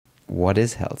what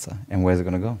is Helsa and where's it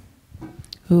going to go?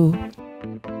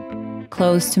 Ooh.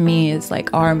 Clothes to me is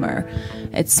like armor.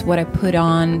 It's what I put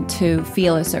on to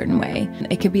feel a certain way.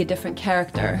 It could be a different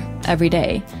character every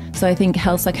day. So I think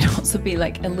Helsa can also be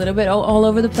like a little bit all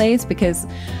over the place, because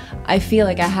I feel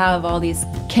like I have all these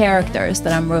characters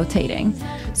that I'm rotating.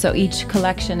 So each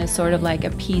collection is sort of like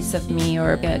a piece of me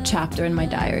or a chapter in my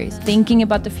diaries. Thinking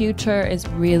about the future is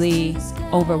really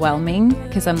overwhelming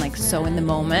because I'm like so in the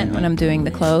moment when I'm doing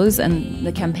the clothes and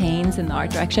the campaigns and the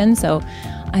art direction. So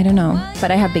I don't know,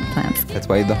 but I have big plans. That's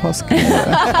why you're the host.